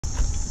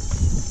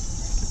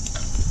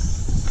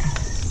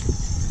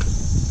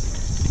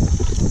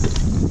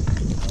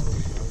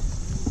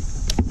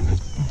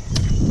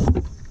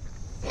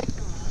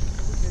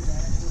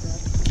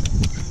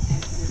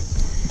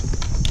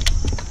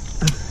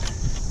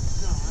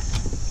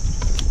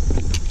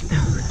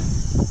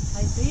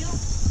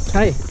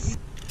Hey.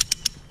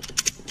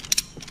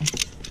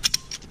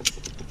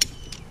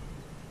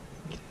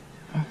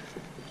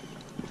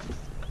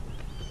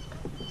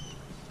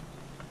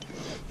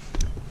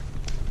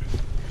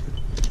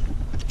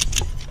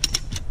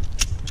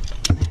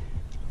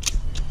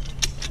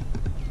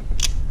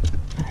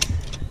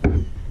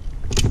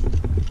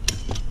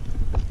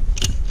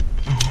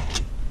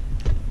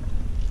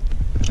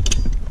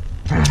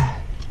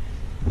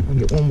 I'll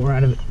get one more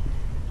out of it.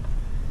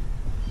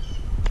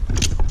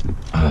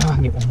 Oh, I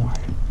can get one more.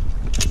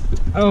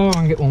 Oh, I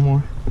can get one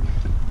more.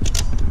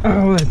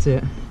 Oh, that's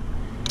it.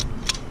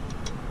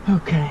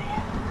 Okay.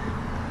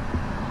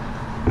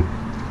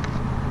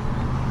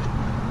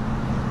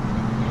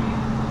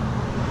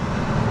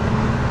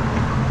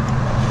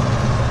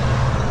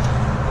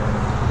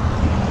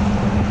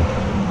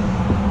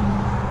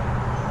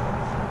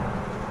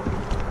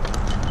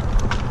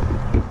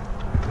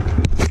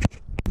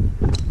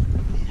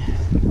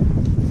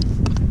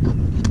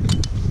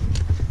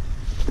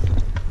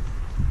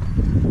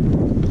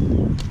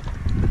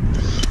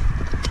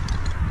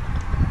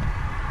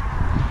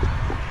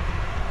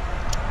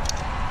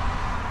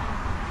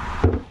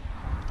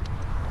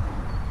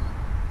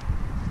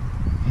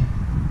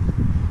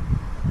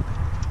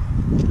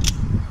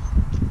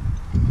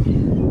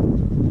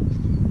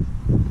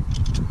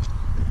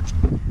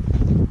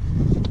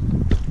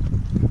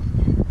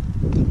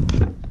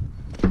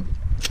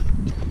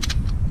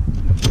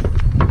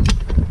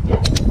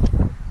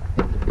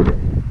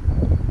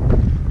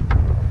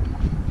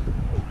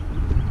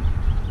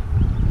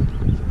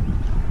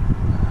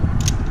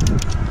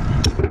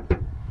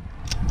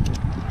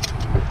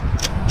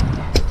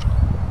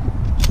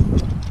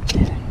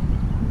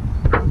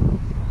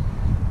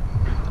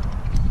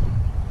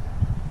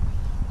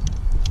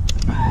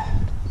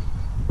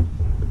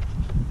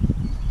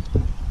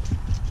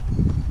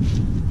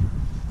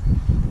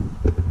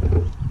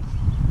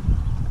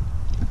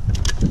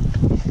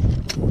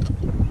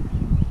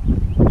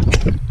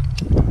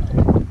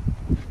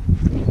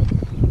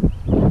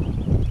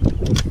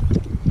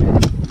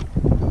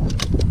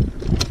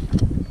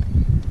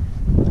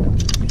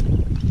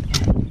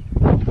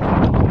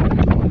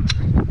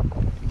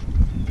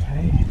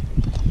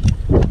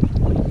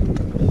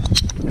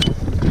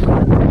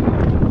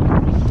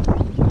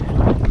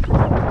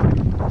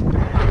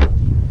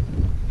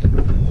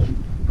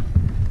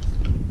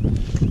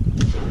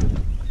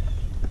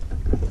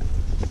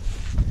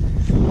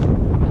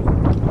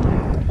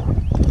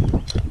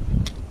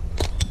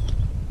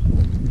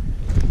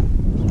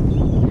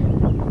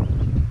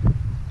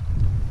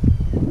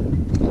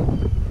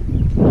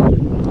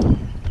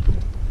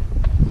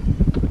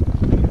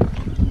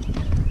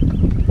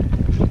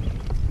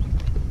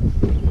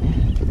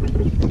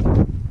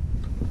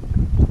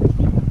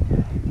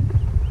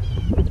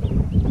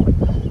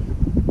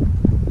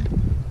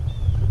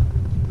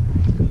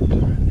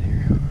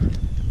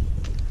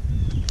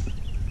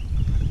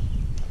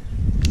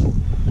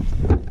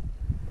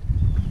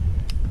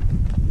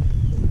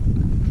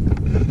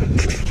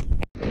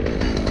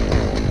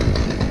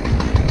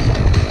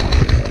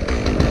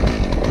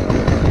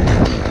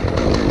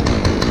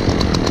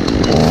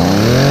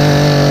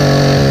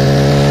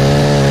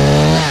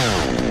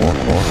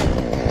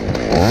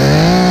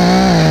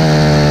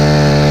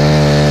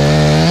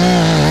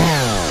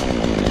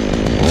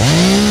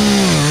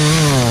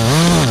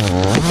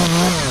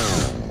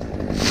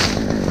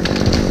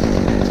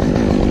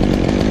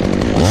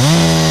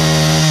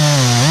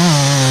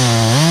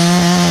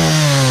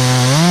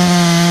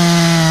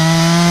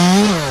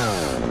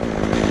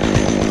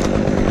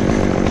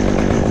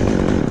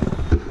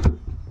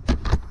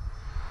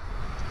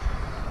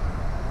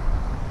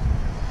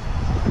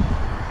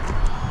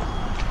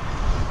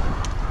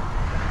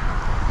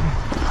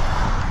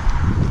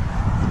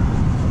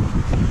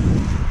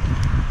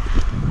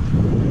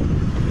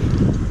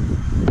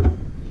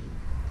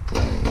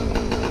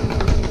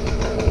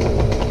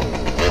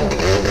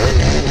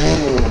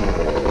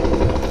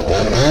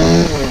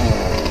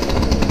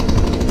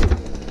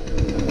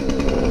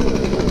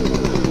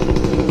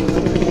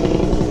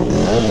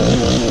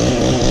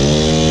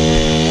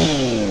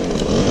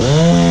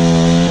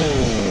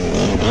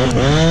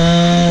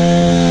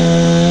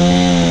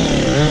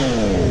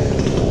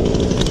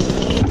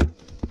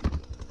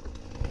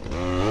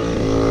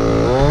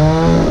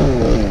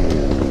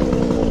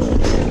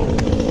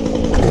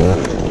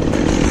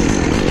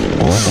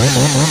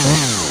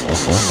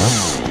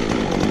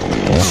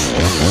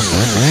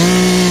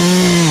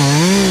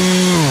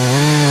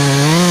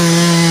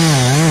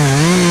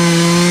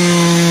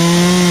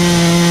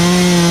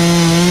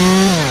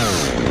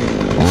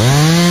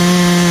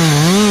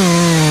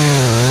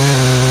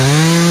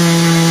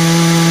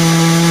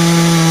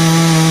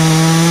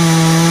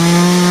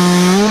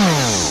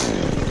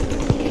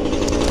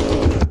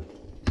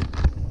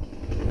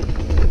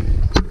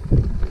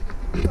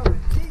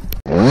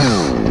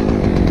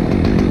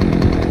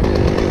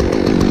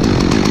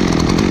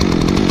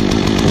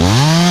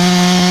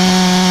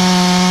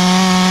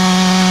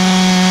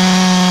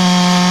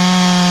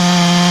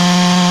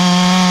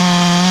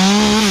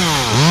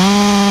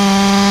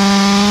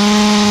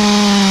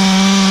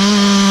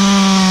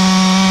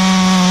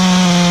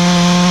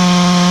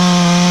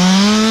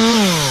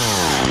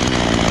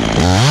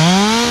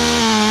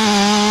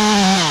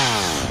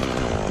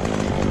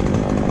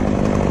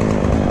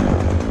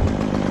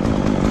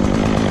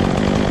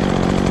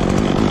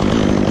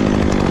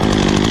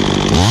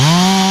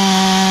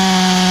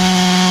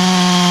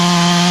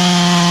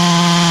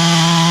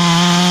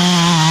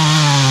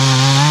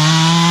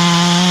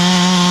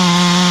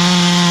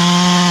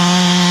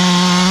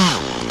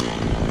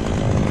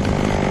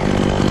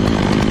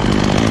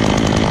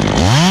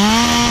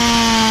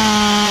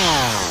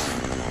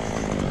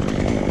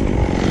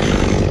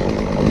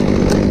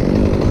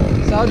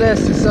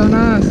 Sawdust is so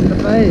nice in the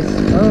face.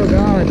 Oh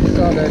God,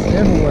 sawdust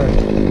everywhere.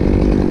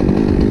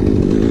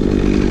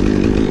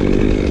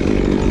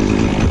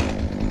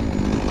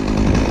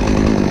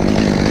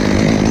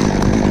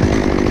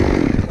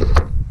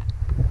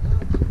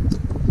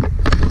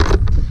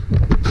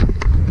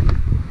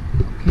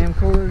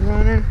 Camcorder's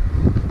running.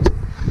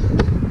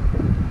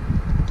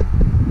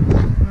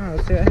 Alright,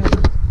 let's see what happens.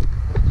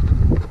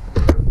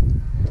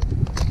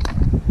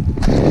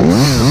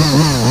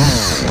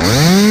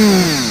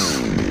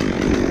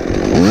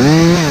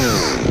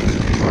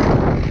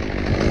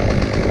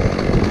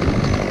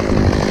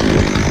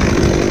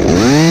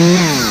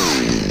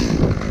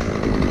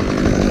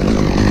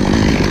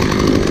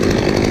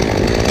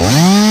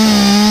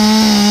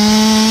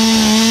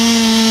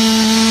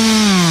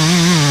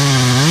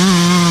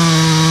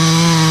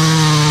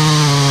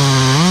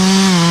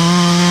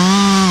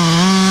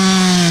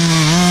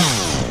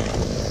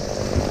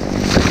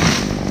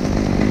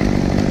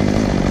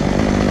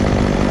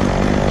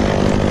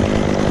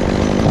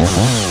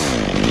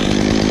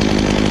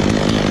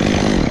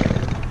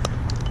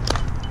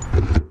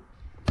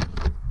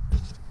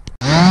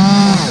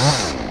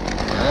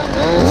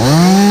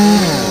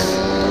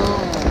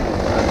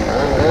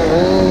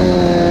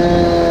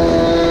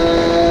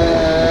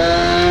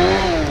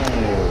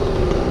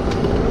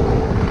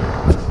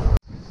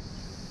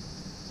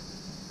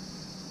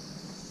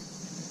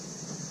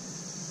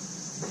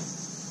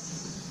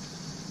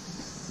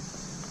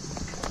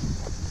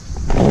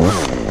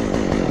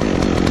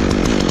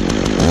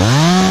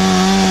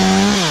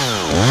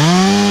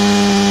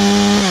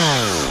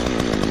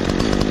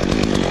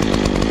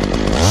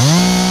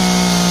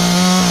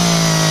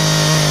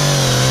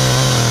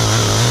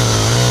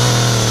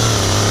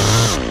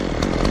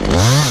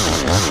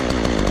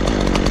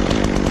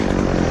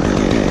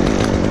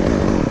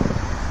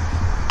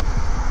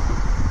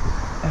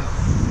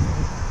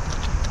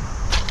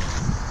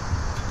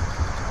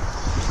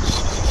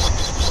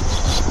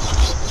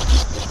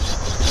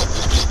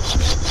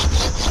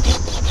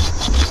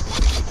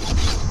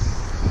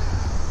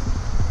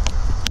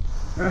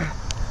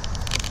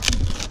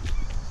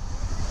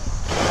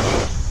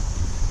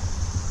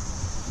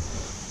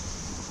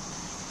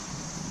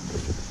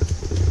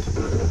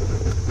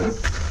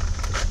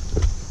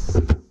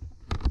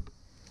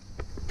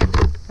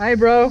 Hey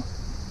bro,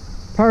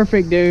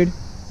 perfect dude,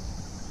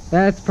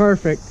 that's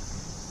perfect,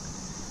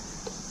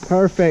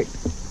 perfect.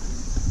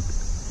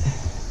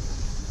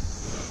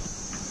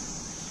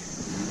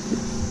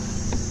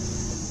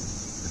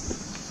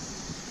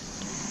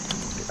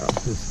 Get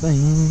off this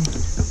thing.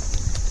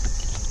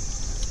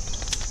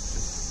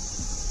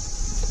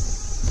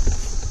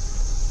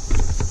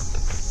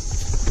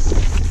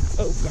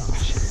 Oh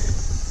gosh.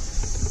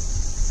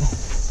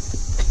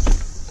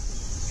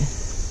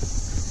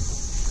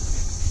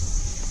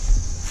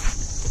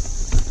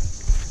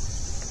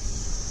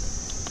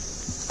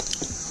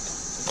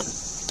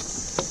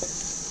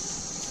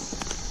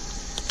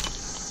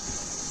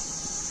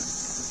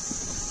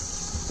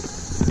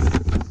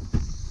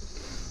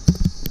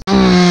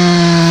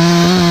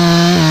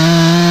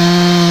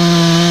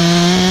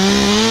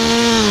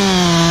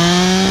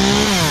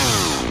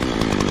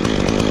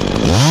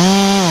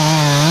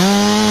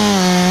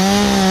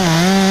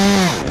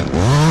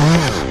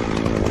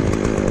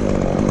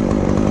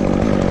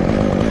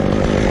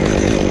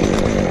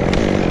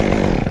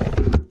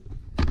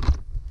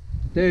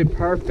 Dude,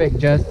 perfect,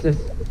 Justice.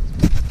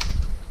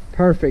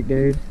 Perfect,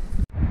 dude.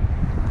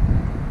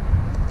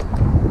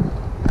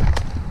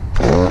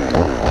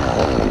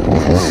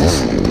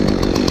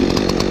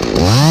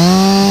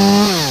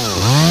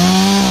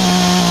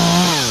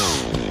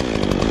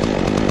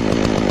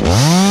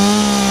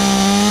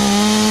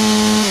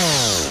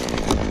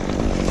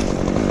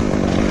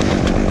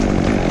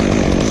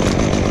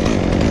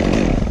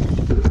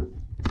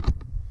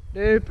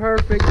 Dude,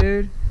 perfect,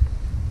 dude.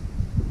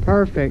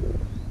 Perfect.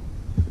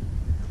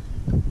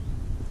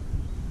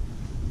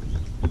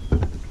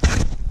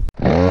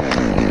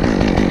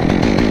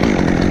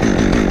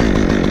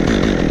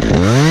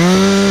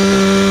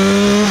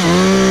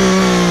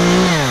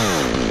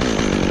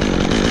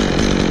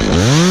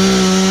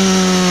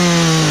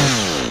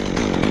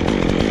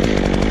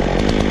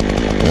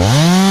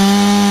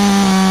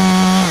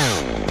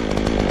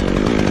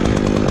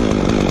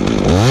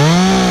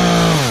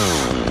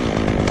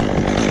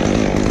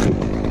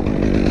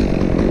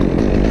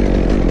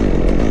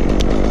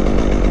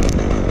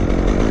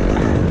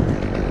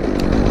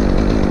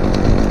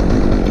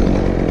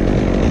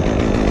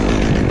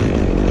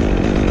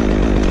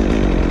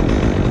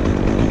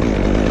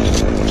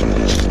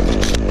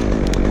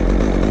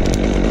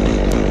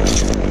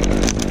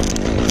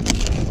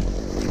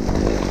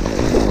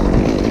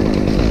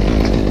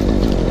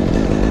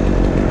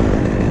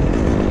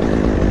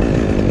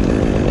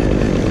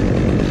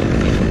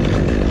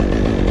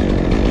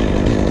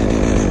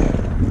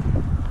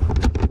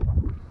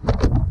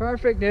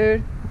 Perfect,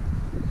 dude.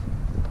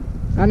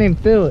 I didn't even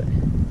feel it.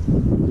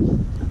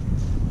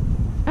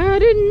 I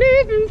didn't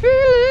even feel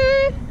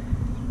it.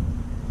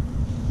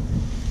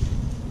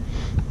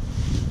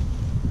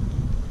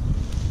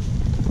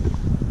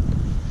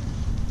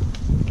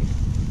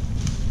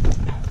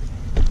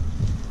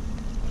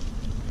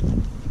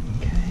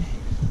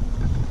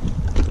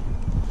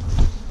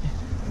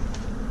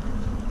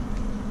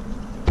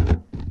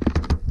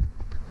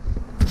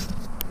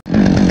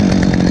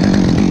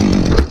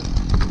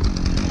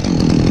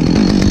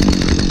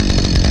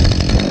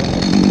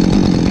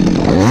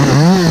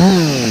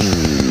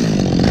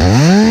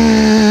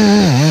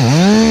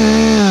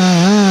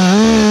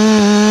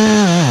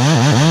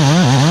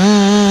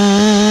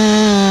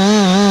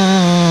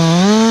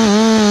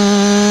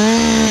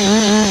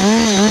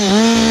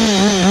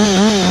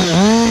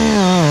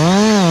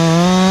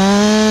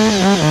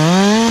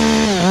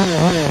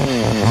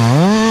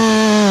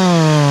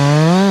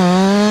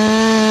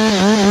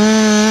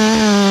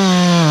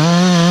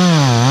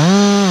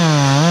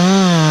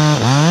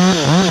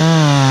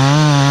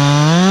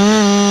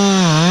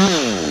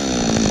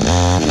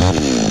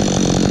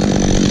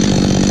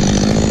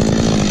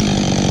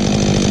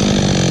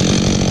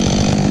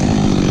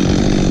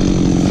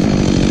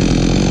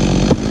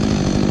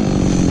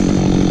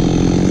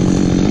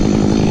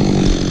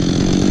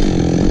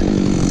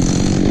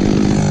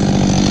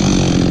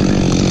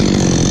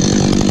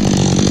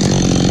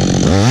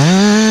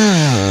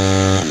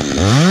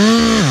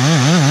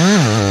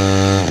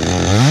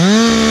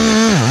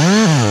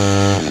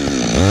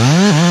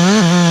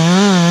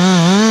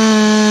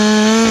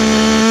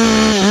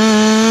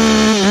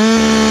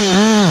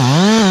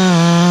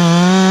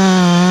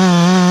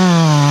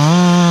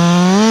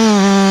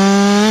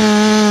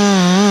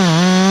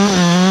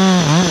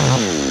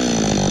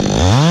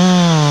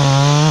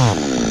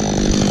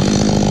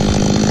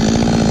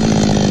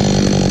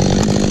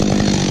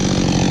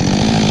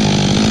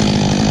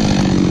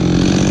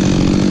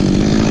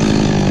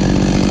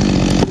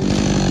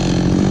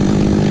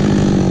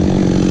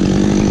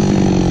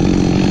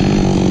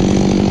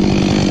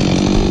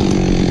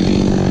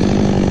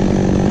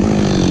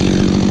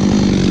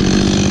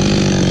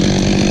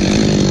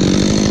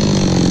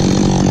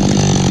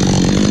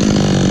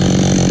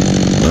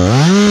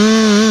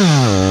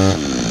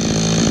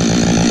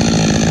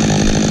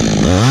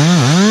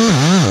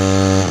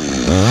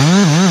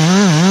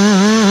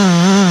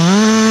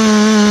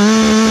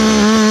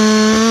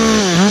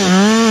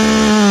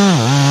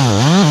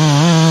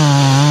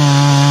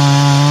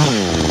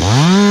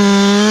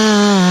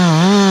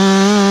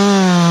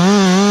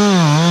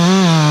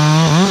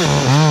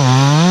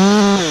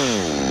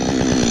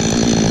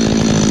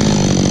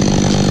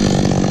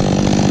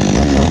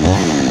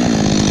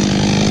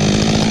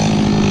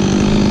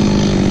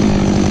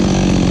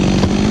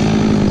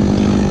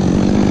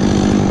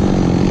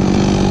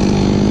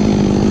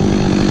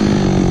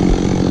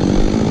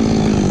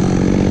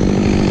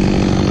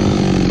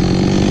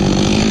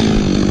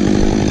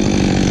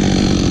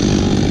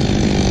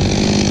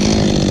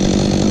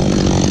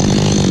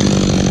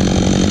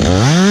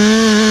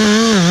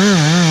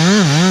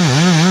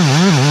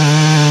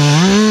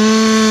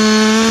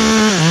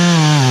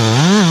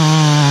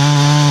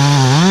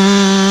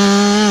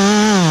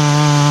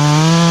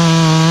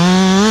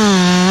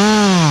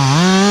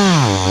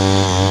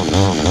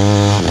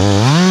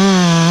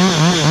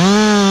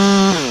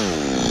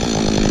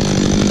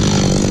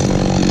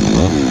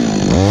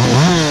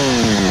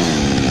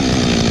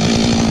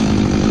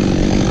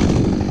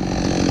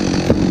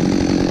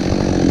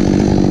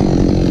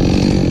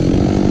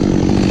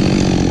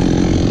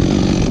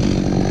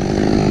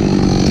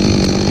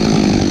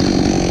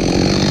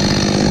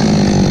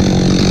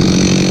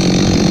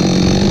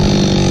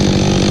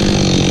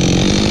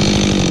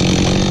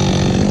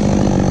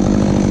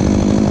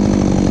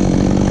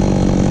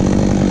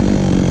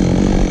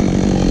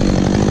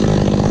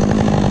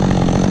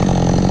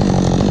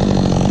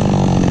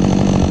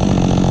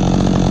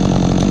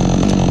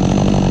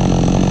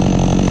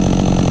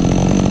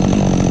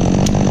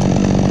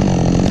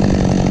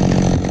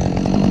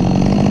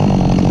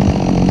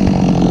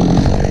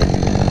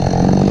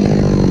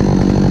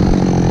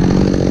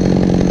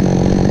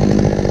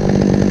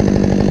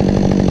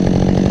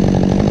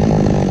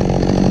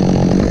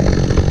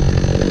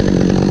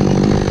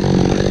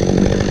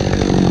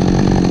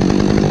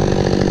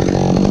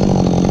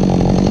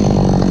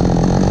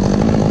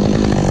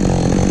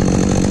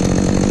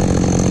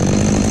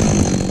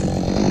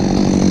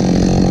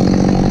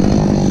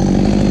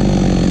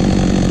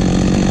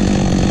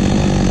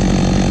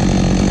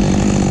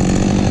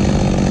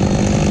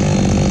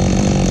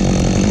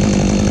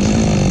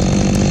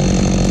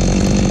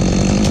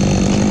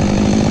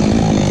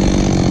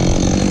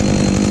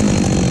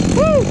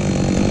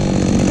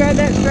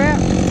 crap.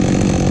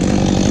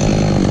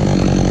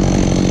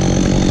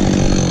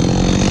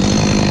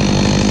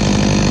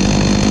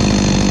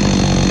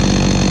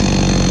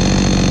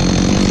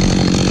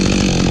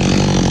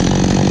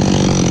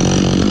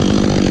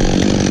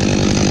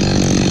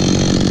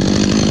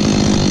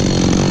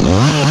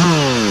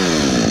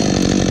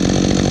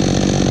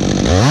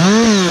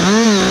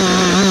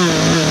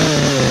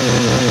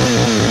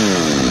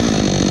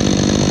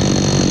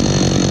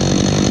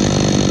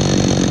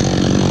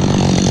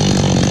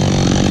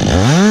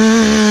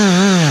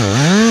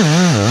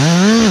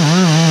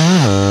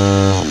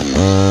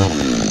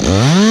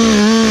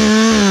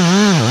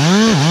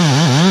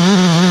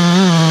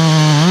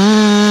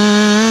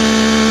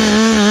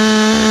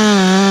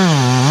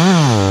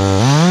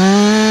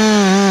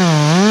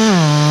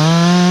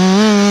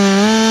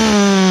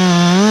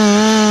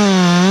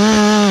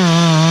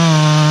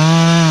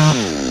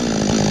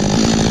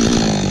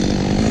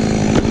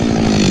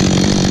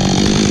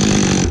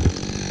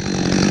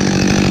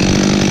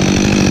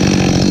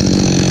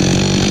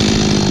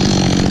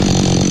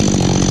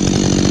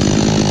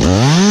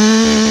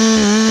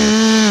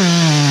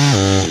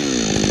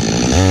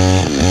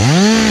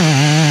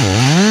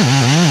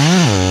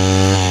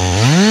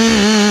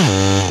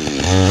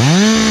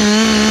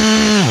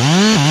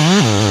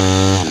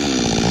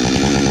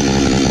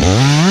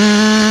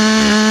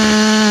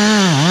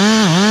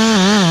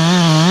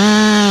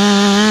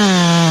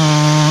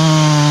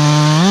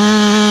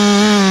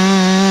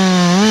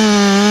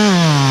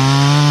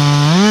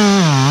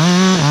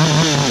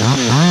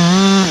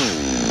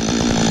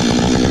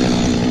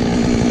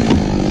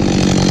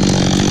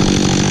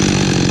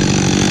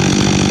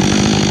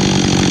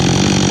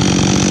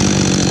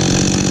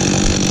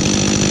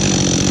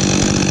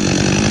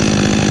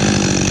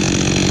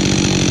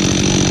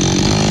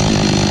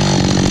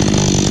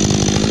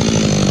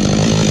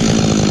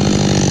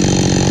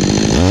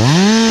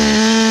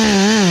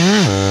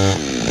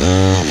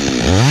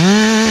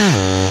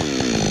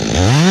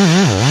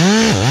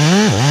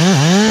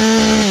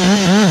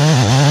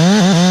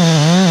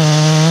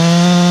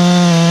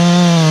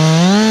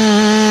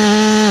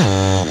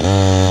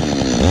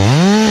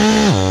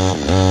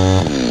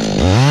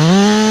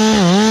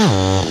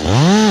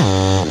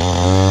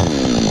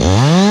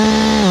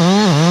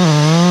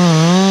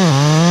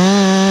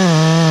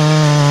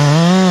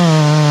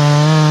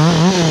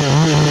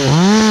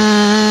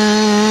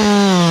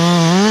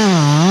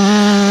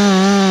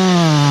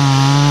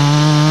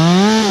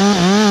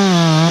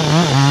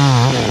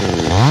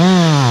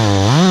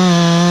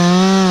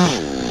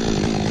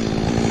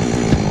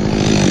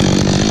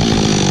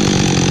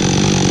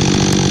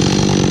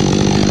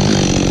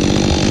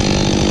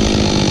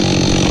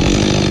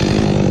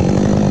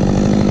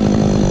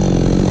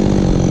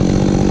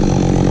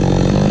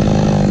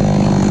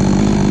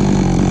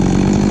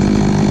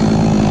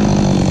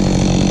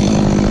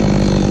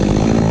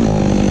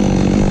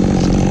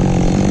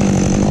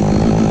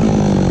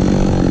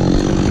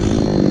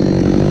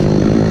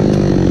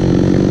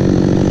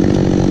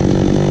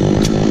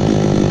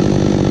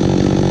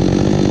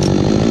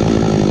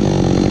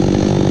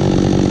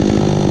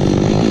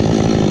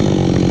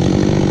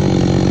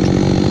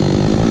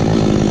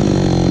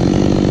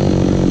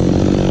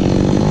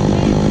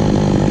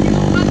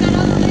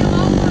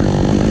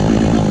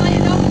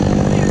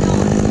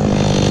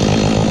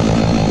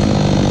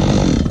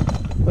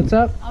 What's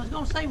up? I was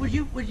gonna say,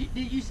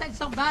 you said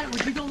something about it?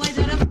 Was you gonna lay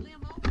that other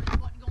limb over? You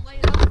wasn't gonna lay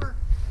it over?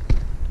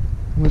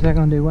 What's that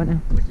gonna do? What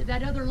now? Was it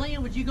that other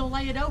limb? Was you gonna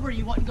lay it over? Or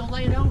you wasn't gonna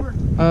lay it over?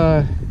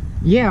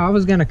 Yeah, I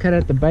was gonna cut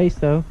at the base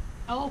though.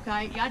 Oh,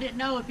 okay. Yeah, I didn't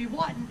know if you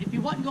wasn't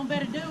gonna be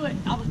able to do it.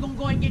 I was gonna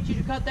go ahead and get you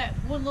to cut that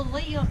one little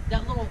limb,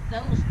 that little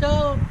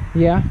stub.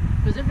 Yeah.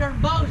 Because if their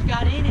bugs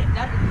got in it,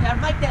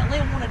 that'd make that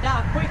limb want to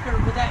die quicker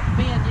with that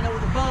being, you know,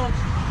 with the bugs.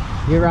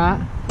 You're right.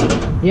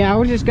 Yeah, I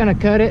was just gonna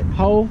cut it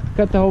whole,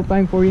 cut the whole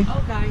thing for you.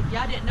 Okay.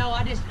 Yeah, I didn't know.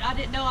 I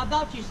didn't know. I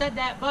thought you said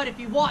that, but if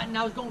you wasn't,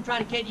 I was gonna try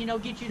to get you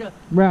to.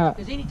 Right.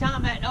 Because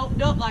anytime that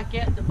opened up like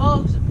that, the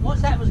bugs,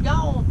 once that was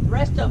gone, the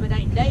rest of it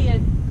ain't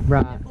dead.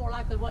 Right. They're more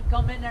likely to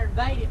come in there and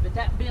invade it. But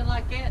that being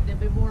like that, they'd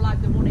be more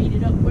likely to want to eat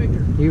it up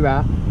quicker. You're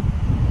right.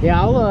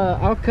 Yeah,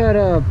 I'll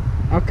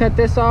cut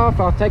this off.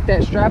 I'll take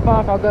that strap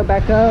off. I'll go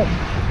back up.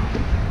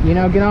 You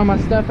know, get all my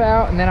stuff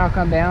out, and then I'll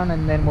come down,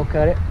 and then we'll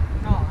cut it.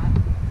 Oh,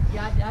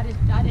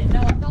 I didn't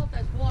know. I thought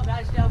that's one, but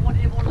I just didn't want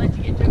to let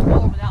you get too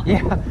far without.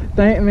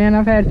 Yeah, man,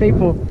 I've had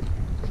people,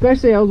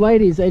 especially old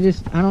ladies. I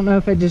don't know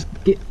if they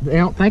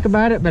don't think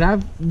about it, but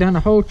I've done a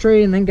whole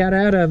tree and then got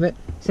out of it.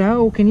 So,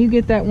 oh, can you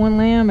get that one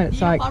limb? And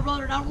it's like, I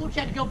don't want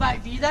you to go back.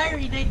 If you're there,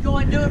 you need to go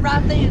and do it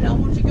right then. I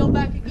don't want you to go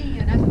back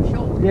again. That's for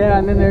sure. Yeah,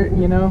 and then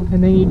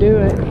and then you do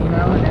it,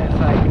 and it's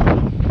like,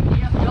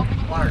 yeah, double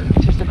the work.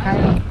 It's just a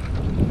pain.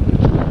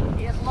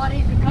 Yeah, it's a lot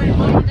easier to cut it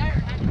over there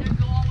and have to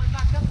go all the way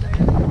back up there.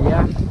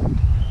 Yeah.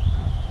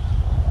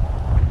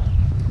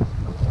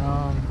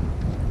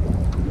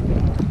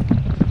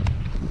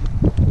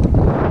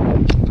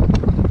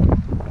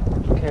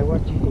 Okay,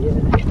 what you hit?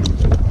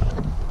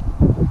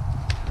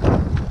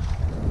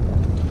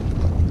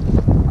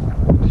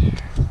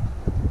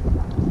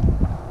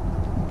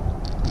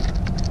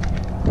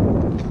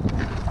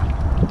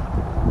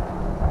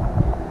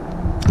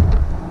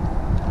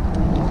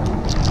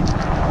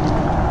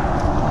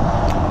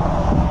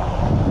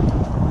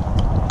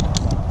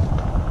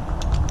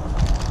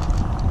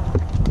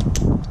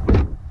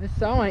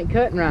 saw ain't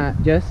cutting right,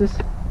 Justice.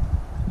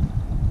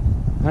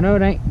 I know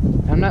it ain't.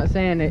 I'm not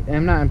saying it.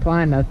 I'm not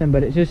implying nothing,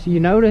 but it's just you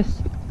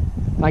notice,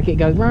 like it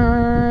goes,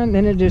 then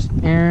it just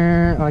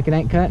like it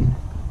ain't cutting.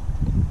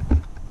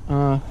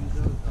 Is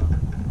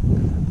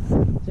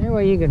there any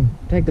way you can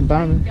take the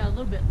bottom? It's got a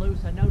little bit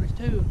loose, I noticed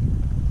too.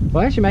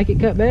 Well, that should make it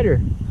cut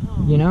better.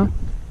 Oh. You know,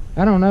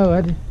 I don't know.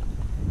 I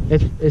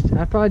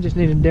probably just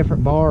need a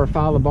different bar or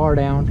file the bar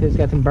down because it's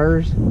got some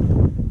burrs.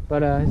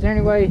 But is there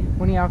any way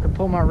one of y'all could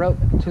pull my rope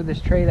to this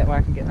tree that way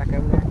I can get back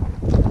over there?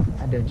 I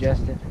had to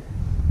adjust it.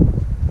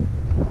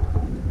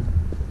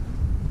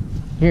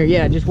 Here,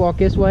 yeah, just walk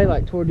this way,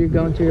 like toward you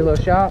going to your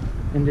little shop,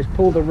 and just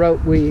pull the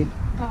rope with you.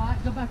 Oh, I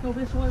can go back over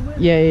this way with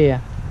it?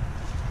 Yeah.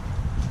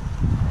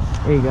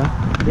 There you go.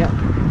 Yep.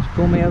 Just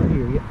pull me over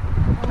here. Yep. Okay,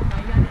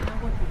 I didn't know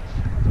what you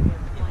were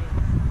playing.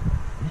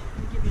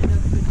 Give you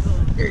another good pull.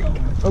 There you go.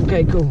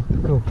 Okay, cool.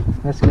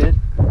 That's good.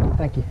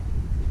 Thank you.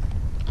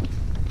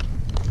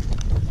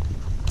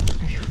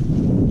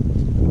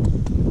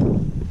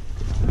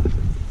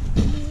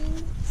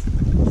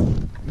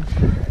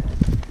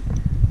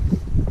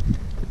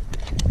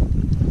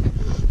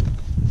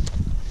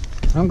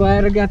 I'm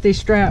glad I got these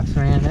straps,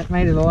 man. That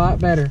made it a lot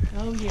better.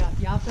 Oh yeah,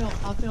 I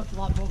felt a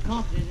lot more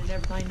confident in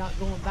everything not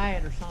going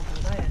bad or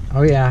something like that.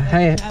 Oh yeah,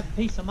 Have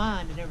peace of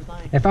mind and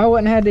everything. If I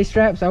wouldn't had these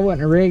straps, I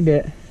wouldn't have rigged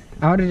it.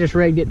 I would have just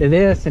rigged it to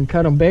this and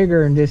cut them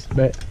bigger and just.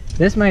 But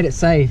this made it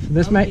safe.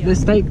 This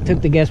this tape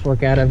took the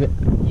guesswork out of it.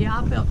 Yeah,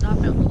 I felt a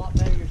lot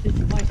better your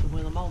situation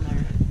with them on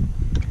there.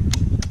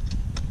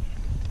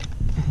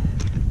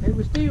 It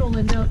was still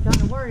kind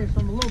of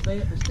worrisome a little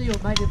bit, but still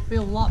made it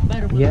feel a lot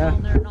better with them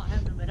on there, not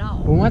having them at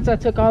all. Well, once I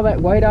took all that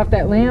weight off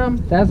that limb,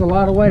 that was a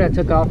lot of weight I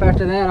took off.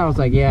 After that, I was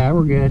like, yeah,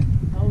 we're good.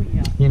 Oh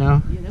yeah. You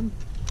know. Yeah,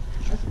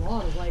 that's a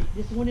lot of weight.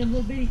 Just one of them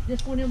little bitty,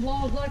 just one of them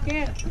logs like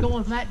that,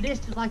 going from that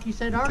distance, like you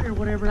said earlier,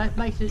 whatever, that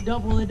makes it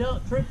double it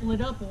up, triple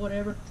it up, or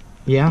whatever.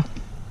 Yeah.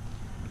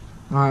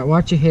 All right,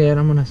 watch your head.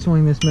 I'm gonna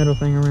swing this middle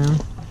thing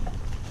around.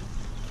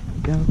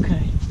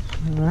 Okay.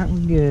 All right, we're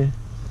good.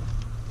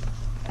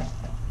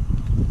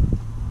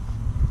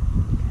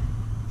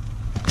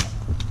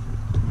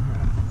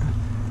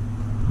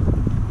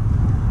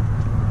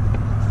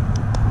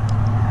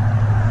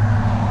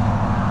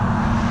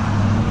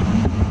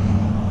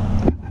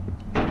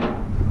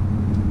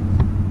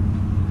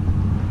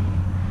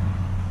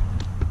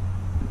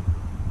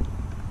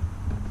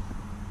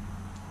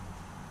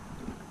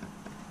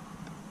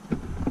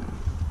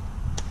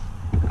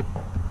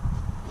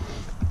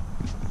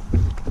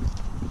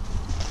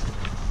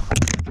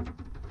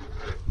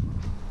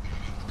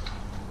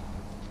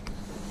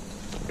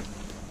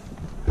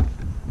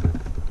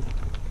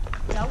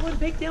 I wouldn't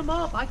pick them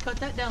up. I cut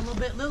that down a little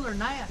bit littler than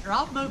that, or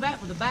I'll move that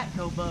with a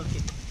backhoe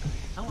bucket.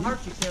 Don't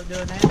hurt yourself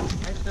doing that.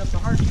 That stuff will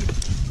hurt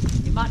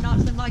you. It might not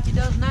seem like it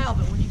does now,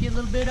 but when you get a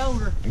little bit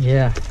older,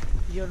 Yeah.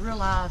 you'll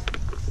realize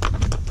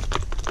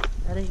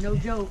that ain't no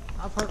joke.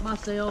 I've hurt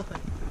myself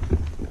and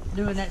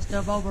doing that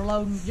stuff,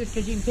 overloading. Just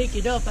because you can pick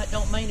it up, that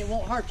don't mean it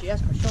won't hurt you.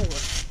 That's for sure.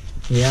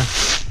 Yeah.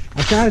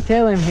 I tried to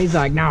tell him. He's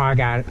like, no, I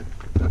got it.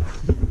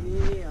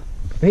 Yeah.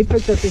 He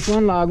picked up this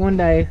one log one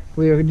day.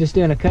 We were just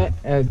doing a cut,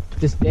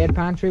 this dead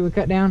pine tree we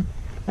cut down.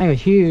 I think it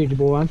was huge,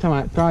 boy. I'm talking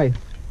about probably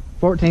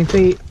 14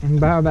 feet and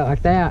about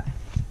like that,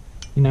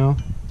 you know.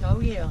 Oh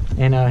yeah.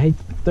 And he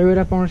threw it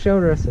up on his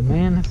shoulder. I said,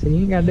 man, I said, you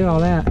ain't got to do all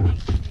that. You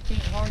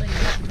can't hardly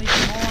have to be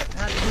smart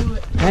how to do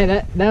it. Hey,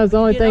 that was the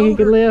only thing he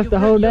could lift the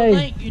whole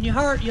day. When you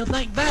hurt, you'll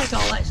think back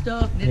all that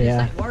stuff, and it Yeah.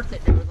 just ain't worth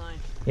it and everything.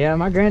 Yeah,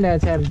 my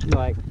granddad's had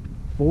like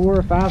 4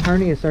 or 5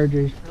 hernia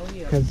surgeries Oh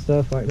yeah. because of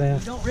stuff like that.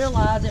 You don't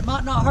realize it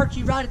might not hurt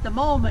you right at the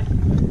moment,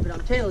 but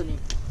I'm telling you,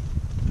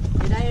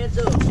 it adds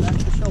up,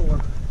 that's for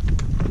sure.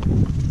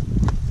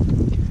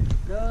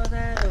 Does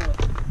add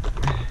up.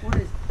 What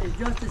is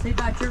Justice, he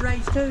about your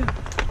age too?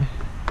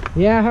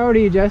 Yeah, how old are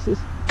you, Justice?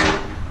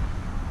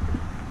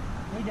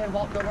 He done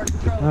walked over to the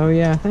truck. Oh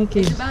yeah, I think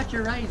He's about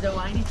your age though,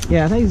 ain't he?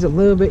 Yeah, I think he's a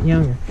little bit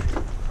younger.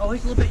 Oh,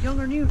 he's a little bit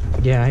younger than you?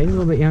 Yeah, he's a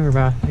little bit younger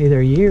by either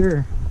a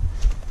year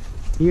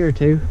or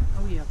 2.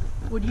 Oh yeah.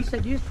 Well, you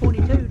said you was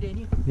 22, didn't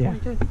you? Yeah.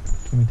 22.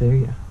 22,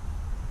 yeah.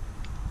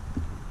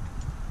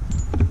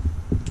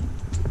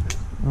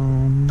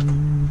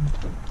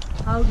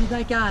 How old do you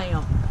think I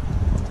am?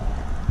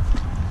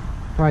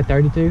 Probably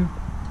 32.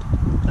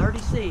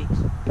 36.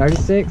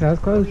 36, that was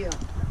Oh close. yeah.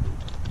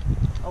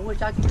 I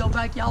wish I could go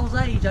back y'all's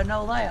age, I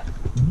know that.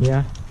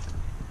 Yeah.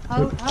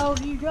 How old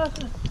are you,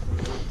 Justice?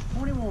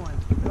 21.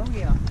 Oh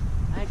yeah.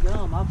 That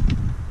gum, I'm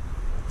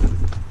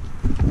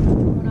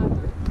going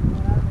out there.